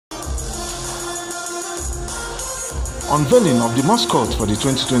Unveiling of the mascot for the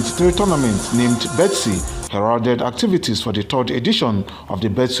 2023 tournament named Betsy heralded activities for the third edition of the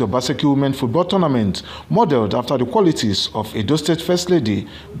Betsy Obaseki Women Football Tournament, modeled after the qualities of Edo State First Lady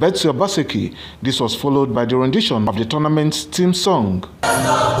Betsy Obaseki. This was followed by the rendition of the tournament's theme song.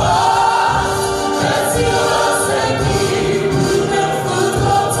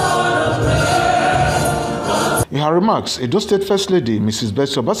 In her remarks, Edo State First Lady Mrs.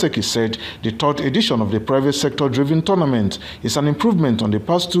 Betsy Obaseki said the third edition of the private sector-driven tournament is an improvement on the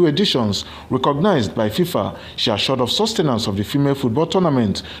past two editions recognized by FIFA. She assured of sustenance of the female football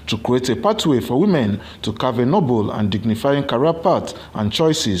tournament to create a pathway for women to carve a noble and dignifying career path and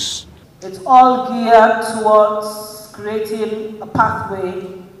choices. It's all geared towards creating a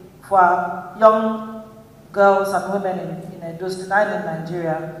pathway for young girls and women in Edo State and in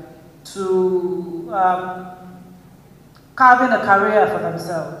Nigeria to carving a career for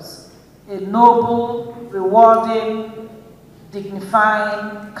themselves, a noble, rewarding,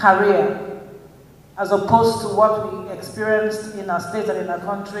 dignifying career, as opposed to what we experienced in our state and in our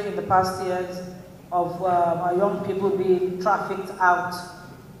country in the past years of our young people being trafficked out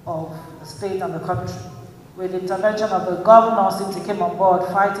of the state and the country. With the intervention of the governor since he came on board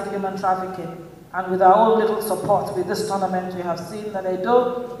fighting human trafficking, and with our own little support with this tournament, we have seen that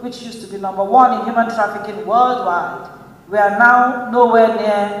Edo, which used to be #1 in human trafficking worldwide, we are now nowhere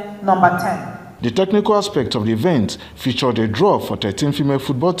near number 10. The technical aspect of the event featured a draw for 13 female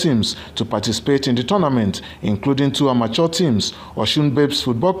football teams to participate in the tournament, including 2 amateur teams, Osun Babes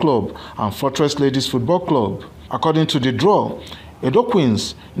Football Club and Fortress Ladies Football Club. According to the draw, Edo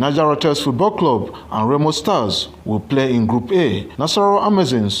Queens, Niger Hotels Football Club and Remo Stars will play in Group A. Nasarawa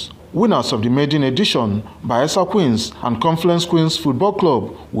Amazons, winners of the maiden edition, Bayelsa Queens and Confluence Queens Football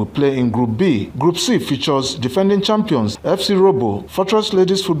Club will play in Group B. Group C features defending champions FC Robo, Fortress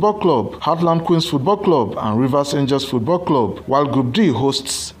Ladies Football Club, Heartland Queens Football Club and Rivers Angels Football Club, while Group D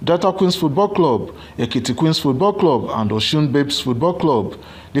hosts Delta Queens Football Club, Ekiti Queens Football Club and Osun Babes Football Club.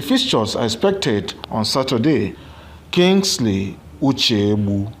 The fixtures are expected on Saturday. Kingsley,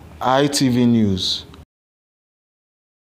 Uchegbu, ITV News.